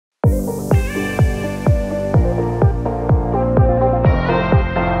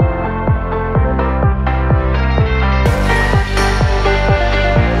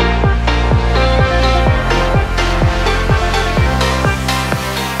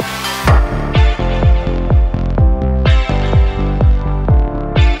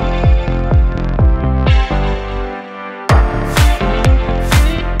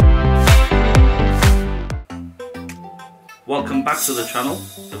back to the channel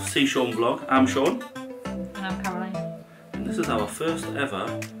of Sean Vlog. I'm Sean. And I'm Caroline. And this is our first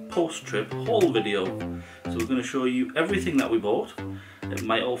ever post-trip haul video. So we're going to show you everything that we bought. It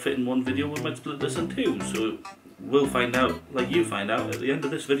might all fit in one video, we might split this in two. So we'll find out, like you find out, at the end of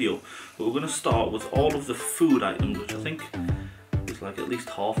this video. But we're going to start with all of the food items, which I think is like at least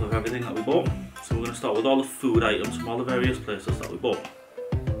half of everything that we bought. So we're going to start with all the food items from all the various places that we bought.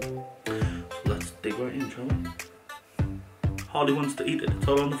 So let's dig right in, shall we? Harley wants to eat it. It's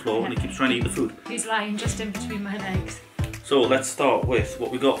all on the floor and he keeps trying to eat the food. He's lying just in between my legs. So let's start with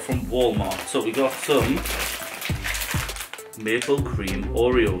what we got from Walmart. So we got some maple cream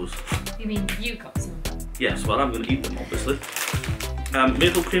Oreos. You mean you got some? Yes, well I'm going to eat them obviously.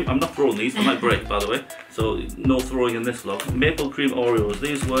 Maple cream, I'm not throwing these, they might break by the way. So no throwing in this vlog. Maple cream Oreos,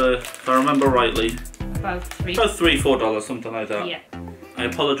 these were, if I remember rightly, about $3-4, something like that. Yeah. I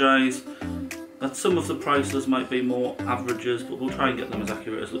apologise that some of the prices might be more averages, but we'll try and get them as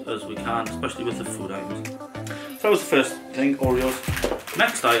accurate as we can, especially with the food items. So that was the first thing, Oreos.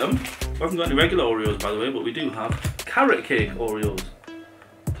 Next item, we haven't got any regular Oreos by the way, but we do have carrot cake Oreos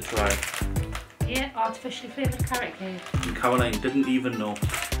to try. Yeah, artificially flavoured carrot cake. And Caroline didn't even know.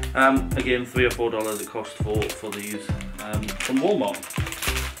 Again, $3 or $4 it cost for these from Walmart.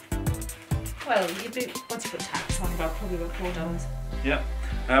 Well, once you put tax on, probably about $4. Yeah.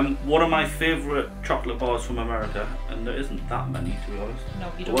 One of my favourite chocolate bars from America, and there isn't that many to be honest.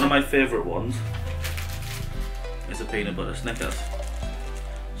 No, you don't. One of my favourite ones is a peanut butter Snickers.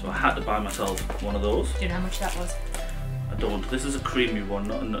 So I had to buy myself one of those. Do you know how much that was? I don't. This is a creamy one,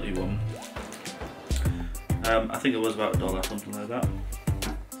 not a nutty one. I think it was about $1, something like that.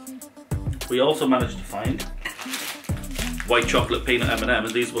 We also managed to find white chocolate peanut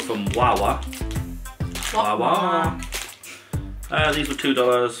M&Ms. These were from Wawa. Wawa. These were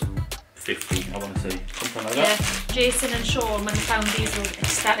 $2.50, I want to say, something like that. Yeah, Jason and Sean, when they found these, were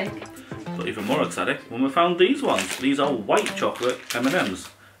ecstatic. But even more ecstatic when we found these ones. These are white chocolate M&Ms.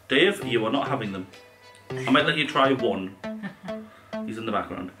 Dave, you are not having them. I might let you try one. He's in the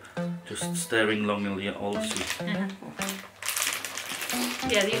background, just staring longingly at all the sweets.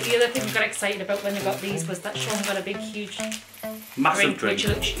 Yeah, the other thing we got excited about when they got these was that Sean got a big, huge Massive drink.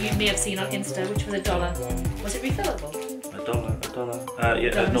 which you may have seen on Insta, which was $1. Was it refillable? $1.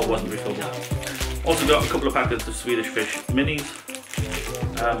 Yeah, no, it wasn't refillable. Also got a couple of packets of Swedish fish minis.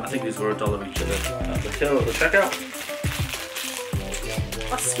 I think these were $1 each at the till at the checkout.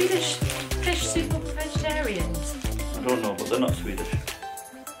 Are Swedish fish super vegetarians? I don't know, but they're not Swedish.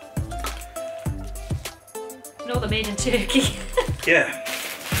 No, they're made in Turkey. Yeah.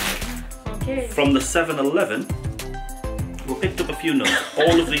 Okay. From the 7-Eleven, we picked up a few nuts.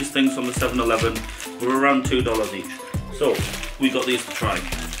 All of these things from the 7-Eleven were around $2 each. So, we got these to try.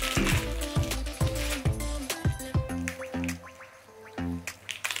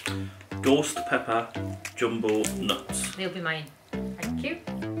 Ghost pepper jumbo nuts. They'll be mine. Thank you.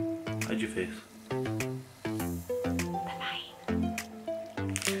 Hide your face. They're mine.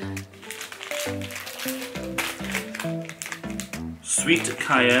 Sweet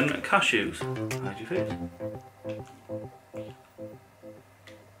cayenne cashews. Hide your face.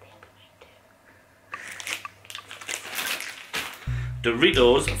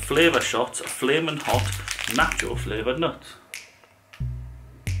 Doritos Flavor Shots Flamin' Hot Nacho Flavoured Nuts.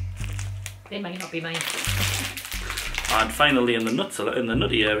 They might not be mine. And finally in the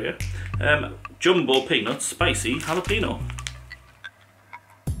nutty area, Jumbo Peanuts Spicy Jalapeno.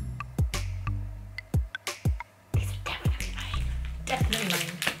 These are definitely mine. Definitely mine.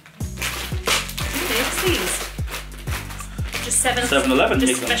 Who makes these? Just 7-Eleven.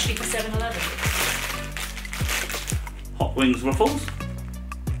 Just especially for 7-Eleven. Hot Wings Ruffles.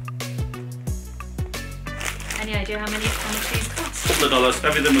 Any idea how much these cost? Couple of dollars.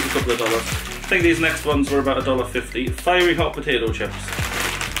 Everything was a couple of dollars. I think these next ones were about $1.50. Fiery hot potato chips.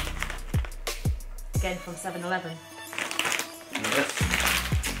 Again from 7-Eleven. Yes.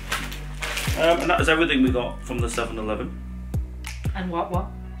 And that is everything we got from the 7-Eleven. And what?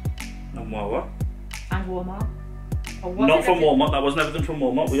 And Wawa. And Walmart. Or was Not it from everything? Walmart. That wasn't everything from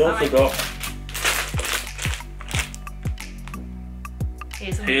Walmart. We also got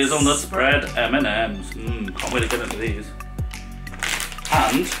hazelnut spread M&Ms. Can't wait to get into these.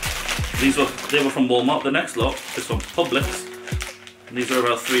 And they were from Walmart. The next lot is from Publix. And these are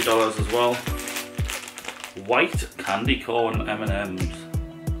about $3 as well. White candy corn M&Ms.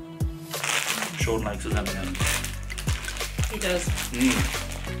 Sean likes his M&Ms. He does.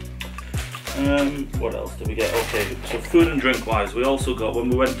 What else did we get? Okay, so food and drink wise, we also got, when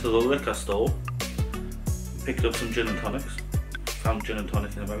we went to the liquor store, picked up some gin and tonics. Found gin and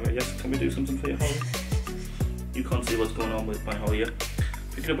tonic in America. Yes, can we do something for you, Holly? You can't see what's going on with my hair.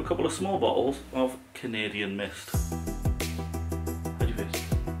 Picking up a couple of small bottles of Canadian Mist. How do you feel?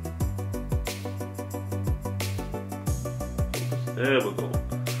 There we go.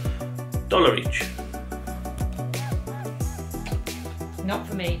 $1 each. Not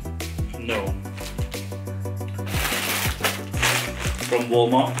for me. No. From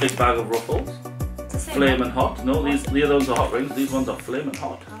Walmart, big bag of Ruffles. It's the same Flamin' one. hot. No, the other ones are hot rings. These ones are flamin'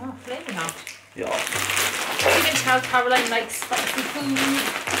 hot. Oh, flaming hot. Yeah. You can tell Caroline likes spicy food.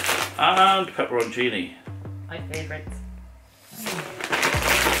 And pepperoncini. My favourite.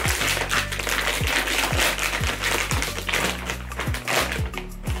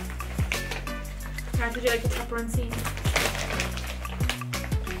 How would you like the pepperoncini?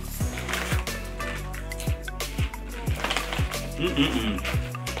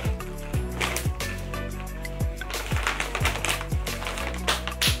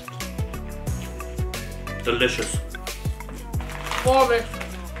 Delicious. Love it.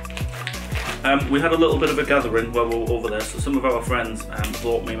 We had a little bit of a gathering while we were over there, so some of our friends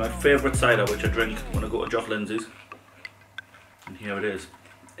bought me my favourite cider, which I drink when I go to Jock Lindsay's. And here it is.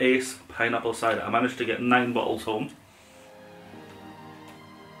 Ace Pineapple Cider. I managed to get 9 bottles home.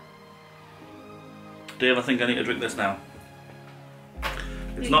 Dave, I think I need to drink this now.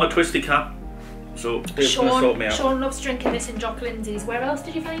 It's not a twisty cap, so Dave's going to sort me out. Sean loves drinking this in Jock Lindsay's. Where else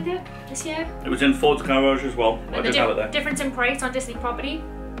did you find it this year? It was in Ford's Garage as well. I didn't have it there. Difference in price on Disney property?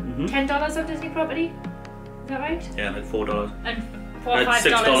 $10 on Disney property? Is that right? Yeah, like $4. And $4 or $5.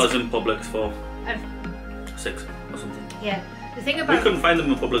 $6 in Publix for And 6 or something. yeah. The thing about We couldn't find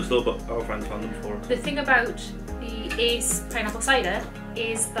them in Publix though, but our friends found them for us. the thing about the Ace Pineapple Cider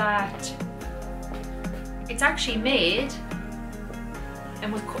is that it's actually made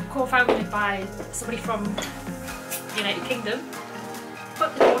and was co-founded by somebody from the United Kingdom,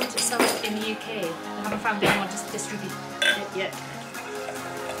 but they want to sell it in the UK. They haven't found anyone to distribute it yet.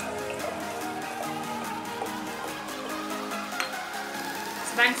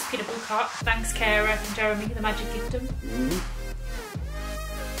 So thanks Peter Bullcott, thanks Kara and Jeremy, the Magic Kingdom.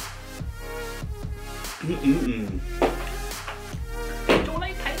 Don't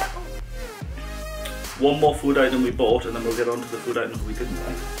like pineapple. One more food item we bought, and then we'll get on to the food items we didn't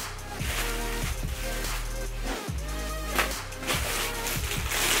buy.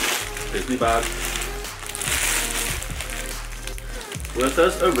 Disney bag.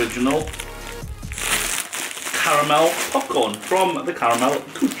 Werther's Original Caramel Popcorn from the Caramel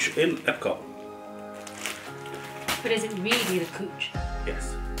Cooch in Epcot. But is it really the Cooch?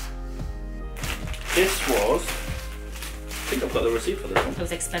 Yes. This was... I think I've got the receipt for this one. It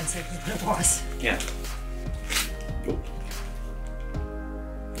was expensive, is what it was. Yeah. Nope.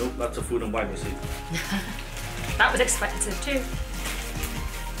 Nope, that's a food and wine receipt. That was expensive too.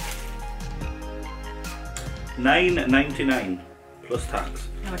 $9.99 plus tax.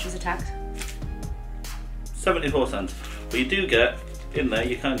 How much was the tax? 74 cents. But you do get, in there,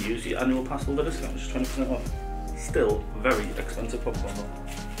 you can use your annual pass holder discount, which is 20% off. Still very expensive popcorn though.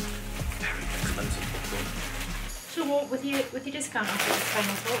 Very expensive popcorn. So what with your discount off the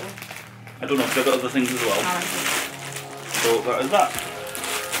final total? I don't know, because I've got other things as well. Alright. So that is that.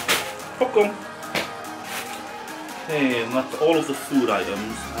 Popcorn. Okay, and that's all of the food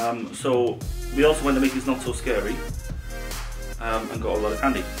items. So we also went to Mickey's Not So Scary and got a lot of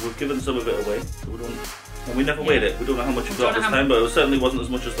candy. We've given some of it away, so we don't. And we never weighed it. We don't know how much we got this time, but it certainly wasn't as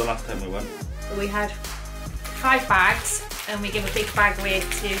much as the last time we went. We had 5 bags, and we gave a big bag away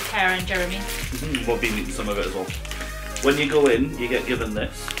to Kara and Jeremy. We'll be eating some of it as well. When you go in, you get given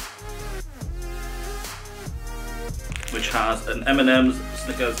this, which has an M&M's,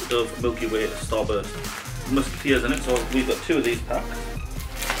 Snickers, Dove, Milky Way, Starburst, Musketeers in it. So we've got 2 of these packs.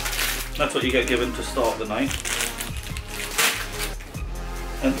 That's what you get given to start the night.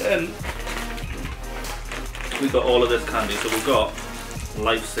 And then we've got all of this candy. So we've got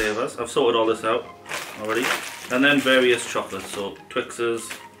Lifesavers. I've sorted all this out already. And then various chocolates. So Twixes,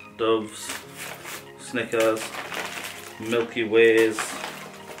 Doves, Snickers, Milky Ways,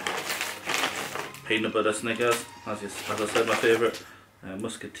 peanut butter Snickers, as I said, my favourite.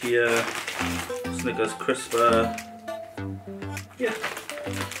 Musketeer, Snickers Crisper. Yeah.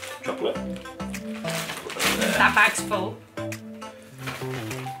 Chocolate. That bag's full.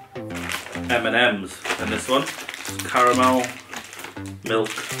 M&M's in this one. Caramel, milk,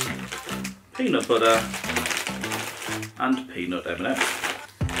 peanut butter, and peanut M&M.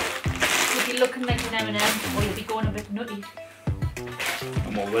 You'll be looking like an M&M, or you'll be going a bit nutty.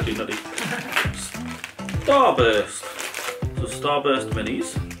 I'm already nutty. Starburst. So Starburst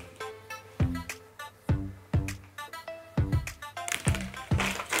minis.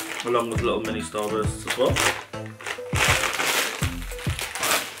 Along with little mini Starbursts as well.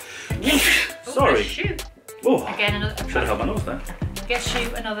 Sorry. Shoot. Oh, Again, another. should have held my nose there. Guess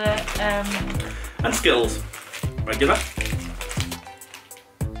shoot another. And Skittles. Regular.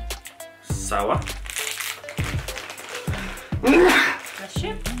 Sour. Bless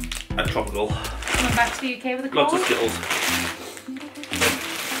you. And tropical. Coming back to the UK with a Lots cold. of Skittles.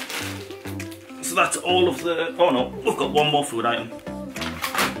 So that's all of the... Oh no, we've got one more food item.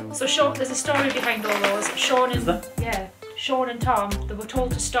 So Sean, there's a story behind all those. Sean and Is there? yeah, Sean and Tom, they were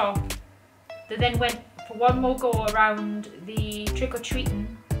told to stop. They then went for one more go around the trick or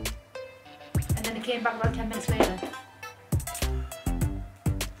treating, and then they came back about 10 minutes later.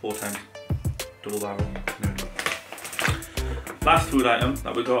 4 times. Double barrel. Miracle. Last food item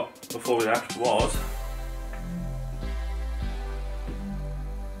that we got before we left was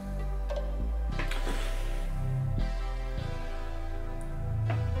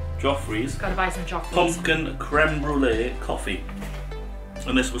Joffrey's Gotta buy some chocolates. pumpkin creme brulee coffee,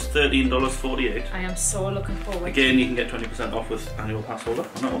 and this was $13.48. I am so looking forward. Again, you can get 20% off with annual pass holder.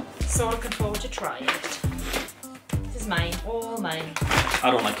 I know. So looking forward to trying it. This is mine, all mine. I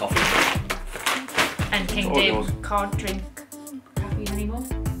don't like coffee. And King all Dave yours. can't drink caffeine anymore.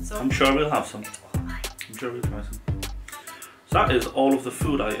 So I'm sure we'll have some. I'm sure we'll try some. So that is all of the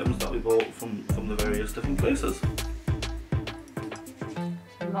food items that we bought from the various different places.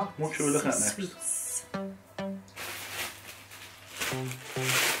 lots What should we look at of next? sweets.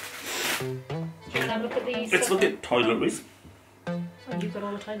 Can I look at these? Let's look at toiletries. Oh, you've got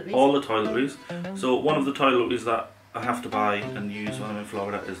all the toiletries. All the toiletries. So one of the toiletries that I have to buy and use when I'm in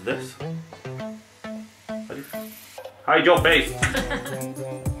Florida is this. Ready? Hide your face!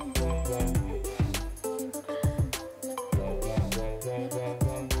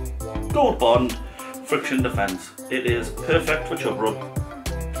 Gold Bond Friction Defence. It is perfect for chub rub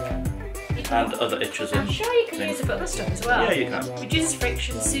and other itches. I'm sure you can use it for other stuff as well. Yeah, you can. Reduces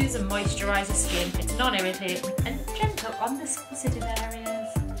friction, soothes and moisturises skin. It's non-irritating and gentle on the sensitive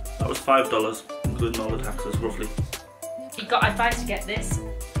areas. That was $5, including all the taxes, roughly. He got advice to get this,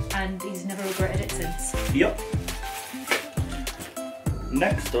 and he's never regretted it since. Yep.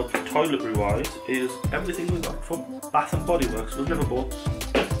 Next up, toiletry wise, is everything we got from Bath and Body Works. We've never bought.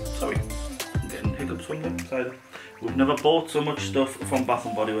 Sorry, I'm getting hiccups from the inside. We've never bought so much stuff from Bath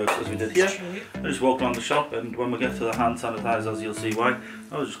and Body Works as we did here. True. I just walked around the shop, and when we get to the hand sanitizers, you'll see why.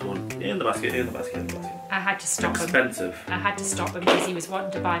 I was just going in the basket, in the basket, in the basket. I had to stop him. Expensive. I had to stop him because he was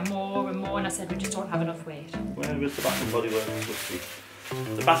wanting to buy more and more, and I said we just don't have enough weight. Where is the Bath and Body Works receipt?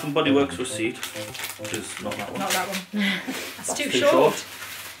 The Bath and Body Works receipt, which is not that one. Not that one. That's too short.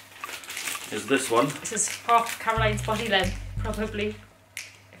 Is this one. This is half Caroline's body length, probably.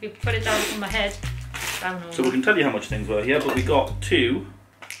 If you put it down from my head, down over. So we can tell you how much things were here, but we got 2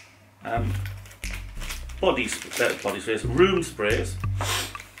 body sprays, room sprays.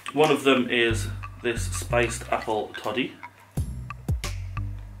 One of them is this spiced apple toddy,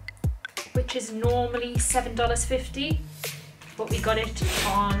 which is normally $7.50, but we got it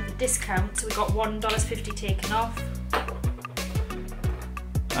on discount, so we got $1.50 taken off.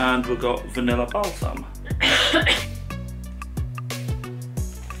 and we got vanilla balsam.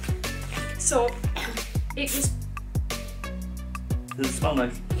 So it was Does it smell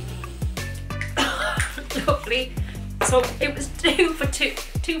nice? lovely. So it was two for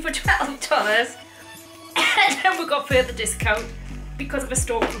 $12, and then we got further discount because of a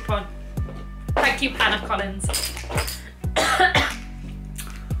store coupon. Thank you, Anna Collins.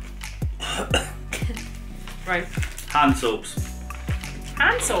 Right. Hand soaps.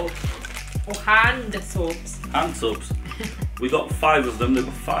 Hand soap or hand soaps. Hand soaps. We got 5 of them. They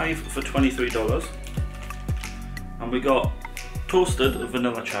were 5 for $23, and we got toasted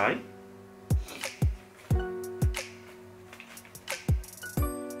vanilla chai,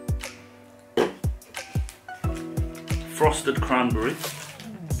 frosted cranberry,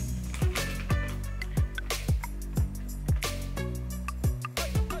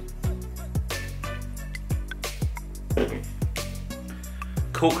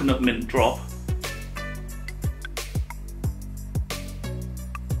 coconut mint drop,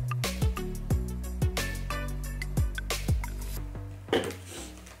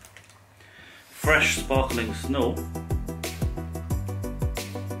 fresh sparkling snow,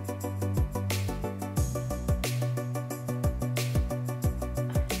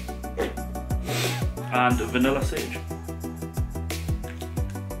 and vanilla sage.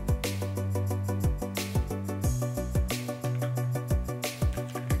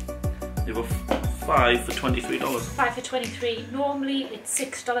 They were 5 for $23. 5 for $23. Normally it's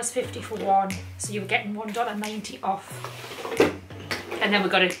 $6.50 for one, so you were getting $1.90 off. And then we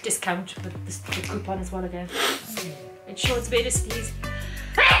got a discount with the coupon as well again. It shows me to sneeze.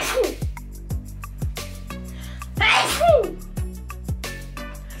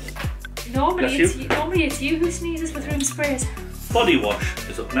 Normally it's you who sneezes with room sprays. Body wash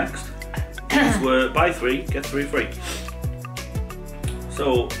is up next. These were buy 3, get 3 free.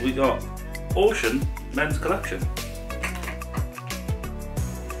 So we got Ocean Men's Collection.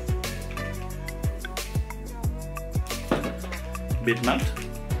 Midnight.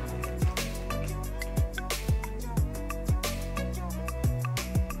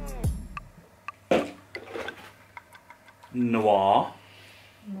 Noir.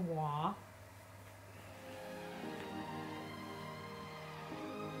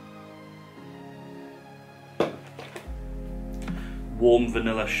 Warm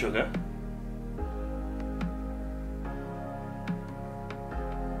Vanilla Sugar.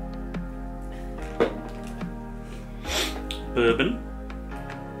 Bourbon.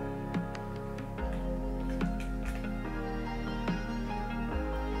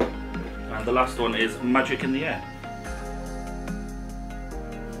 And the last one is Magic in the Air.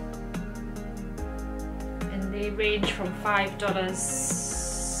 And they range from $5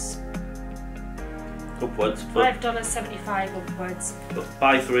 upwards. $5.75 upwards. But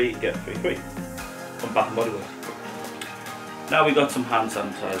buy 3, get 3 free. On Bath and Body Works. Now we got some hand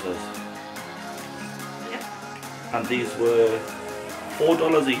sanitizers. And these were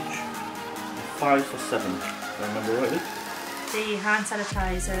 $4 each, 5 for $7, if I remember rightly. The hand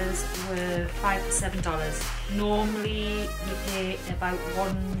sanitizers were $5 for $7. Normally you pay about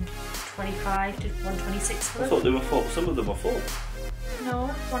 $125 to $126 for them. I thought they were full. Some of them were full. No,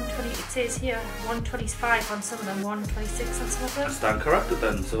 120. It says here 125 on some of them, 126 on some of them. I stand corrected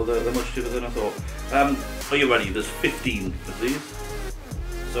then, so they're much cheaper than I thought. Are you ready? There's 15 of these.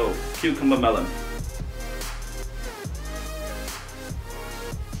 So, cucumber melon.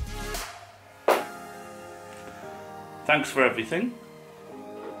 Thanks for everything.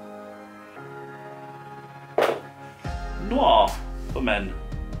 Noir for men,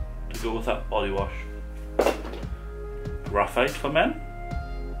 to go with that body wash. Graphite for men.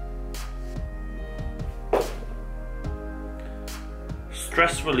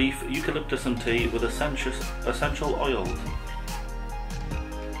 Stress relief eucalyptus and tea with essential oils.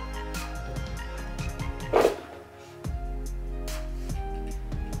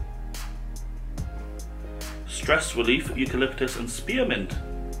 Stress relief eucalyptus and spearmint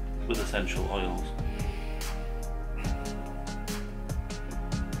with essential oils.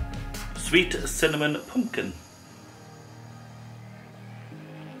 Sweet cinnamon pumpkin.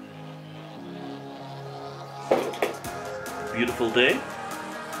 Beautiful day.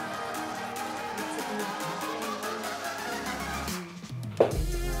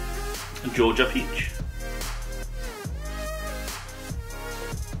 Georgia peach.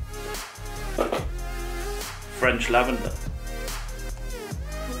 French lavender.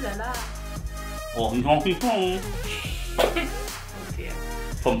 Ooh la la. Oh no, no. Oh dear.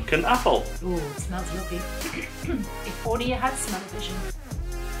 Pumpkin apple. Ooh, it smells lovely. If only you had smell-o-vision.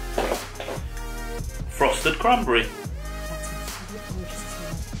 Frosted cranberry. That smells gorgeous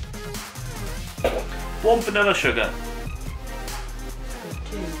as well. Warm vanilla sugar. Good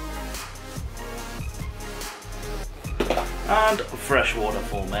too. And fresh water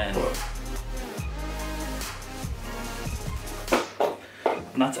for men.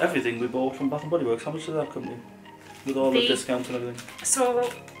 And that's everything we bought from Bath and Body Works. How much did that come in? With all the discounts and everything? So,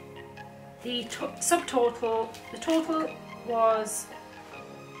 the subtotal, the total was,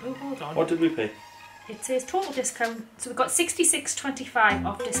 oh hold on. What did we pay? It says total discount, so we got $66.25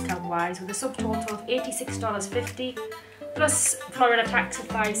 off discount wise with a subtotal of $86.50 plus Florida tax of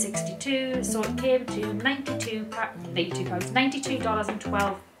 $5.62, so it came to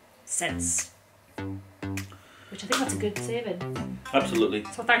 $92.12, which I think that's a good saving. Absolutely.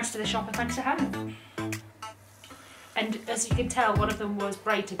 So thanks to the shop and thanks to Hannah. And as you can tell, one of them was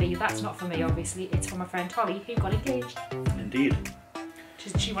Bride to Be. That's not for me, obviously. It's for my friend Holly, who got engaged. Indeed.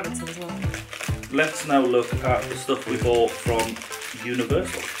 She wanted some as well. Let's now look at the stuff we bought from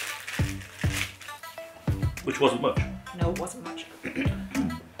Universal, which wasn't much. No, it wasn't much.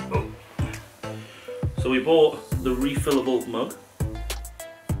 So we bought the refillable mug,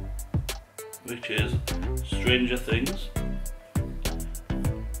 which is Stranger Things.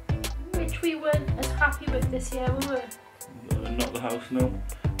 Which we weren't as happy with this year, we were. Not the house, no.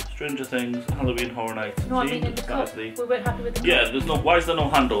 Stranger Things, Halloween Horror Nights. No, I mean in the cup. We weren't happy with the cup. Yeah, there's no. Why is there no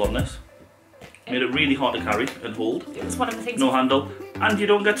handle on this? Made it really hard to carry and hold. It was one of the things. No handle, and you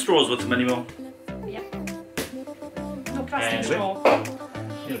don't get straws with them anymore. Yeah. No plastic straw.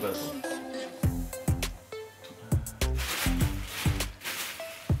 Universal.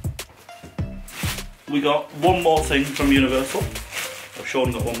 We got one more thing from Universal. Or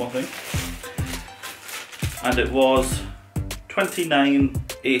Sean got one more thing. And it was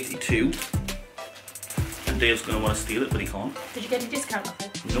 $29.82. Dave's going to want to steal it, but he can't. Did you get a discount off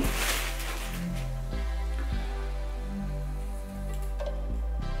it? Nope.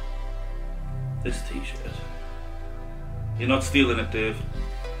 This t-shirt. You're not stealing it, Dave.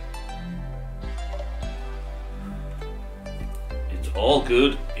 It's all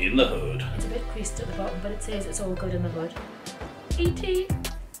good in the hood. It's a bit creased at the bottom, but it says it's all good in the hood. E.T.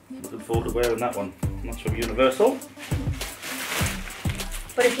 Looking forward to wearing that one. That's from Universal.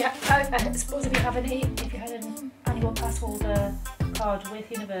 But if you, I suppose if you had an annual pass holder card with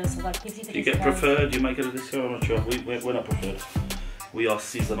Universal, that gives you the discount. You get preferred, you might get a discount, I'm not sure. We're not preferred. We are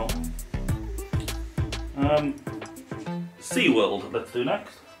seasonal. SeaWorld, let's do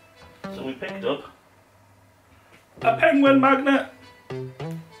next. So we picked up a penguin magnet.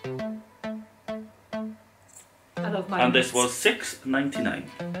 I love magnets. And this was $6.99.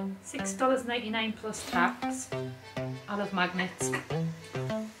 $6.99 plus tax. I love magnets.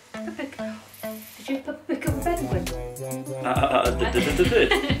 Did you pick up a penguin?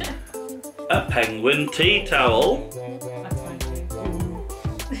 A penguin tea towel. That's fine too.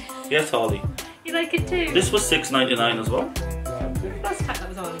 Yes, Harley. You like it too? This was $6.99 as well. Plus tax, that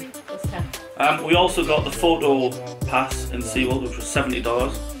was Harley. Plus 10. We also got the photo pass in SeaWorld, which was $70.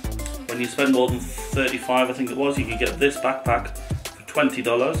 When you spend more than $35, I think it was, you could get this backpack for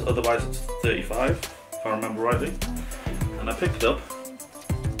 $20. Otherwise, it's $35, if I remember rightly. And I picked up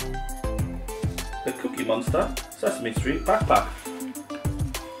the Cookie Monster Sesame Street backpack.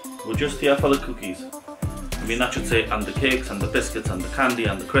 We're just here for the cookies. I mean, that should say and the cakes and the biscuits and the candy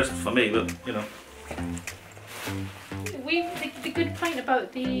and the crisps for me, but you know. The good point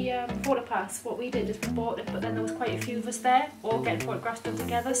about the photo pass, what we did is we bought it, but then there was quite a few of us there, all getting photographs done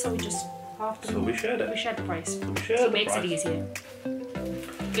together, so we just halved them. So we shared it. We shared the price. So it makes it easier.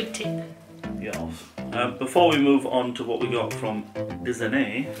 Good tip. Yes. Before we move on to what we got from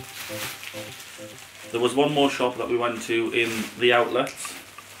Disney, there was one more shop that we went to in the outlets,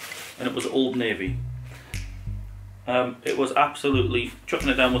 and it was Old Navy. It was absolutely chucking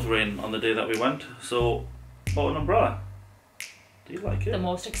it down with rain on the day that we went, so bought an umbrella. Do you like it? The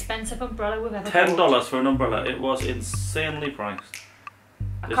most expensive umbrella we've ever $10 bought. for an umbrella. It was insanely priced.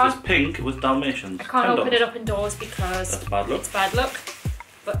 This is pink with Dalmatians. I can't $10. open it up indoors because That's bad luck. it's bad luck,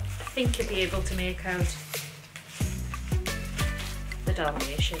 but I think you'll be able to make out the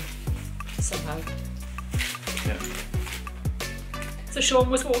Dalmatian somehow. Yeah. So Sean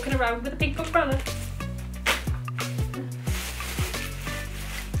was walking around with a pink umbrella.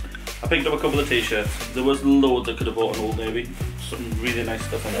 I picked up a couple of t-shirts. There was loads I could have bought in Old Navy. Some really nice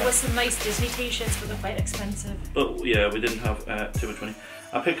stuff in there. There were some nice Disney t-shirts, but they're quite expensive. But yeah, we didn't have too much money.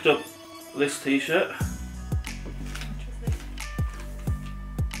 I picked up this t-shirt.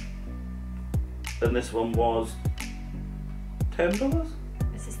 Then this one was $10?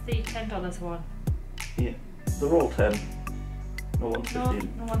 This is the $10 one. Yeah, they're all 10. No one's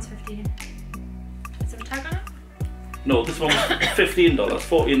 15. No one's 15. Is there a tag on it? No, this one was $15,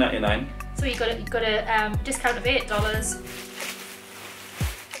 $14.99. So you got a discount of $8.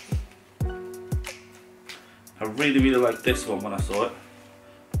 I really liked this one when I saw it,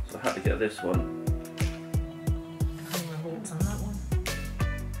 so I had to get this one. I don't know holes on that one.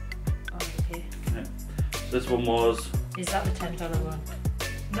 Oh, okay. Yeah. So this one was. Is that the $10 one?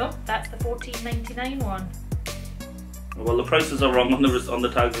 No, that's the $14.99 one. Well, the prices are wrong on the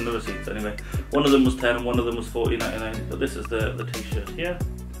tags and the receipts anyway. One of them was 10 and one of them was $14.99. But this is the t-shirt here.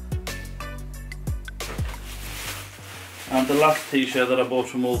 And the last t-shirt that I bought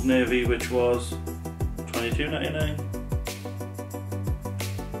from Old Navy, which was $22.99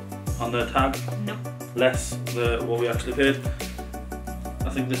 on their tag. Nope. Less what we actually paid. I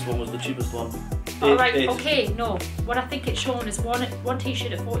think this one was the cheapest one. Alright, okay, no. What I think it's shown is one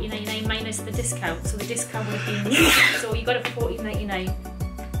t-shirt at $14.99 minus the discount. So the discount would have been so you got it for $14.99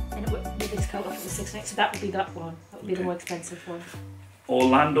 and the discount off it was $6.99. So that would be that one. That would be the more expensive one.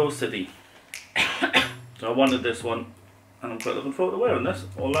 Orlando City. So I wanted this one and I'm quite looking forward to wearing this.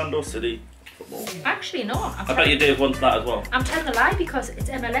 Orlando City football. Actually no. I bet you Dave wants that as well. I'm telling a lie because it's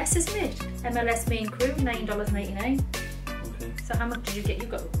MLS, isn't it? MLS main crew, $9.99. Okay. So how much did you get? You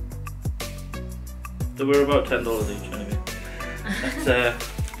got. They were about $10 each anyway. That's,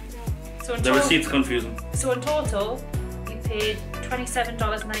 so the receipt's confusing. So in total, you paid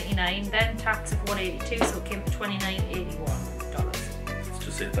 $27.99, then tax of $182, so it came to $29.81. Let's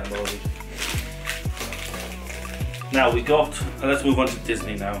just say $10 each. Now we got, let's move on to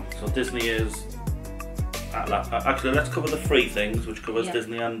Disney now. So Disney is, actually let's cover the free things, which covers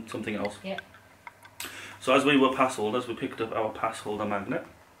Disney and something else. Yeah. So as we were pass holders, we picked up our pass holder magnet.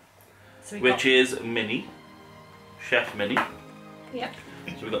 So which is Mini, Chef Mini. Yep.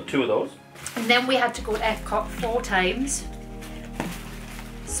 So we got two of those. And then we had to go to Epcot 4 times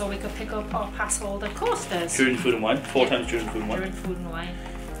so we could pick up our pass holder coasters. During food and wine? 4 times during food and wine? During food and wine.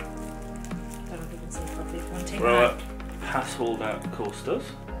 I don't know if you can see properly if you want to take We're that. pass holder coasters.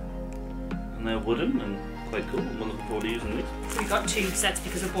 And they're wooden and quite cool, and we're looking forward to using these. So we got 2 sets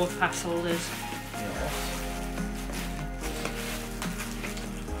because we're both pass holders. Yes.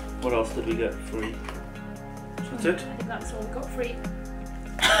 What else did we get free? That's it? I think that's all we got free.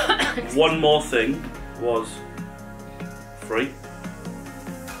 One more thing was free.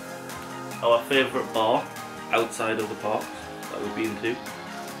 Our favourite bar outside of the parks that we've been to.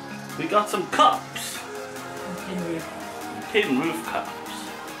 We got some cups. Tin roof. Tin roof cups.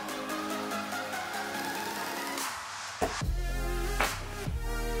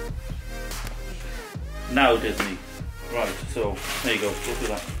 Now Disney. Right, so there you go, go through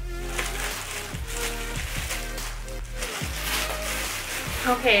that.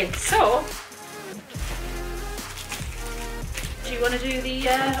 Okay, so do you want to do the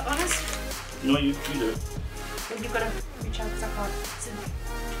honours? No, you do it. Well, you've got to reach out because I can't. So,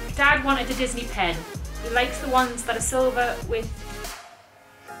 Dad wanted a Disney pen. He likes the ones that are silver with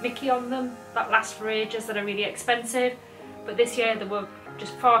Mickey on them, that last for ages, that are really expensive. But this year they were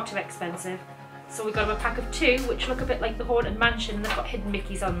just far too expensive. So we got him a pack of 2, which look a bit like the Haunted Mansion, and they've got hidden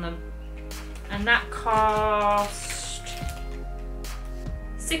Mickeys on them. And that cost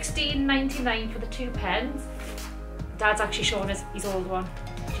 $16.99 for the 2 pens. Dad's actually shown us his old one,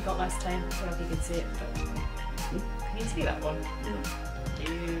 which he got last time. I don't know if you can see it, but can you see that one? Yeah.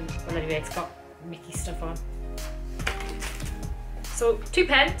 Well, anyway, it's got Mickey stuff on. So 2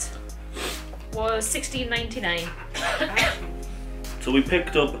 pens was $16.99. So we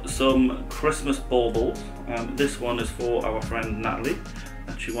picked up some Christmas baubles. This one is for our friend Natalie,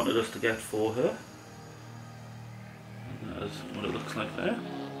 that she wanted us to get for her. And that is what it looks like there.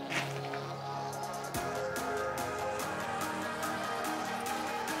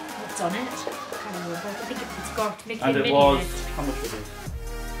 What's on it? I can't remember. I think it's got Mickey And and it Minnie was, in it. how much was it?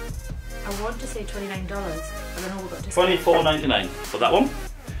 I want to say $29, but I know we got discount. $24.99 for that one,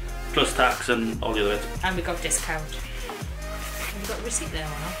 plus tax and all the other bits. And we got discount. Have you got a receipt there or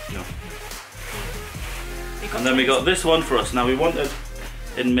not? No. And then we got this one for us. Now we wanted,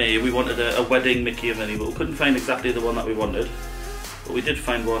 in May, we wanted a wedding Mickey and Minnie, but we couldn't find exactly the one that we wanted. But we did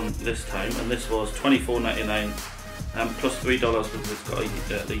find one this time, and this was $24.99 plus $3 because it's got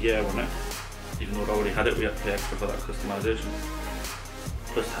a year on it. Even though it already had it, we had to pay extra for that customization.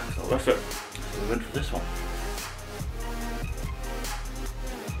 Plus tax, all the rest of it. So we went for this one.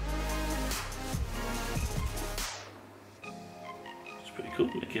 It's pretty cool,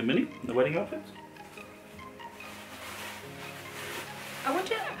 Mickey and Minnie in the wedding outfits.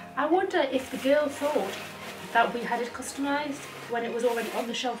 I wonder if the girl thought that we had it customised when it was already on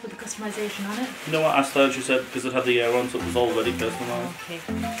the shelf with the customisation on it. You know what, I asked her, she said because it had the year on, so it was already personalised. Okay.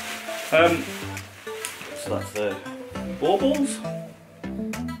 So that's the baubles.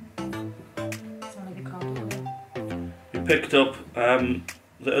 We picked up the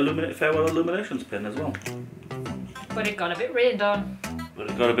farewell illuminations pin as well. But it got a bit rained on. But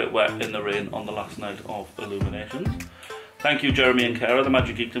it got a bit wet in the rain on the last night of illuminations. Thank you Jeremy and Cara, the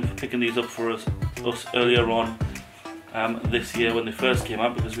Magic Geekdom, for picking these up for us earlier on this year when they first came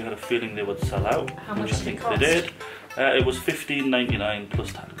out, because we had a feeling they would sell out. How much did it cost? They did. It was $15.99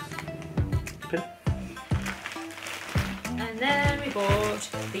 plus tax. Pin. And then we bought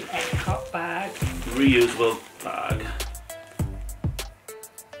the Epcot bag. Reusable bag.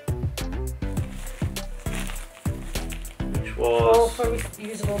 Which was... 4 for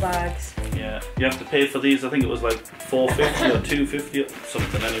reusable bags. Yeah, you have to pay for these. I think it was like $4.50 or $2.50 or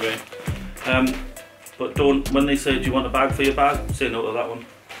something anyway. But don't, when they say, do you want a bag for your bag? Say no to that one.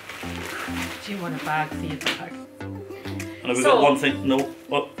 Do you want a bag for your bag? And have we got one thing? No.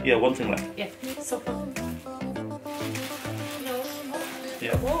 Oh, yeah, one thing left. Yeah. So for... No.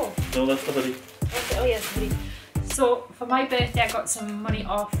 Yeah. Whoa. No, that's the hoodie. Okay. Oh yes, hoodie. So for my birthday, I got some money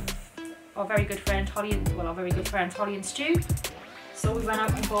off our very good friend Holly and Holly and Stu. So we went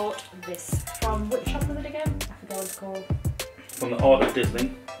out and bought this from which shop was it again? I forget what it's called. From the Art of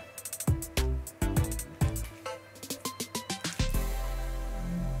Disney.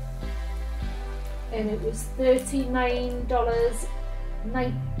 And it was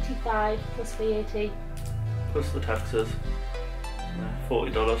 $39.95 plus VAT. Plus the taxes.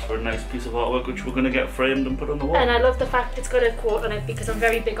 $40 for a nice piece of artwork which we're going to get framed and put on the wall. And I love the fact it's got a quote on it because I'm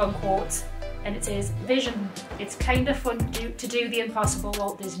very big on quotes. And it says, "Vision, it's kind of fun to do the impossible,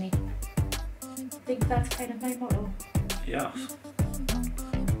 Walt Disney." I think that's kind of my motto. Yes.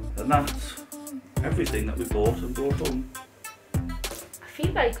 And that's everything that we bought and brought home. I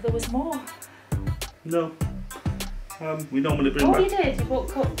feel like there was more. No. We normally bring Oh, back... you did? You bought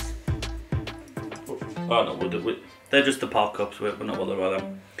cups? Oh no, they're just the park cups, we're not bothered about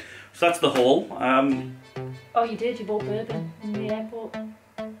them. So that's the haul. Oh, you did? You bought bourbon in the airport?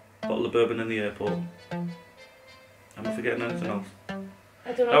 Bottle of bourbon in the airport. Am I forgetting anything else?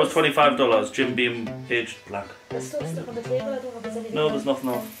 I don't know. That was $25, Jim Beam aged black. There's still stuff on the table, I don't know if there's anything. No, there's nothing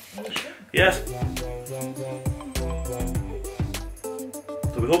else. Yes.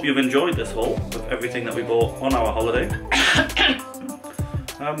 So we hope you've enjoyed this haul of everything that we bought on our holiday.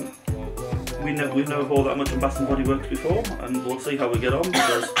 We've never bought that much in Bath & Body Works before, and we'll see how we get on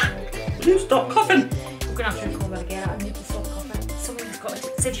because... Will you stop coughing? We're going to have to record that again. I need to stop coughing. Somebody's got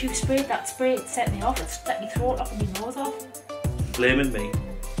it. Since you sprayed that spray, it set me off. It set my throat off and my nose off. Blaming me.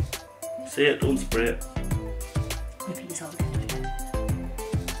 Say it, don't spray it. Repeat yourself again.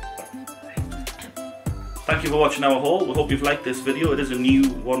 Thank you for watching our haul. We hope you've liked this video. It is a new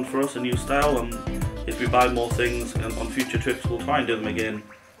one for us, a new style, and if we buy more things on future trips, we'll try and do them again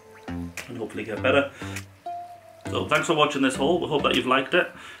and hopefully get better. So thanks for watching this haul. We hope that you've liked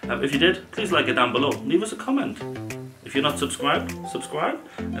it. If you did, please like it down below. Leave us a comment. If you're not subscribed, subscribe.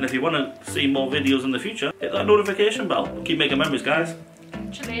 And if you want to see more videos in the future, hit that notification bell. Keep making memories, guys.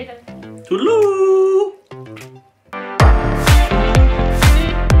 Catch you later. Toodaloo!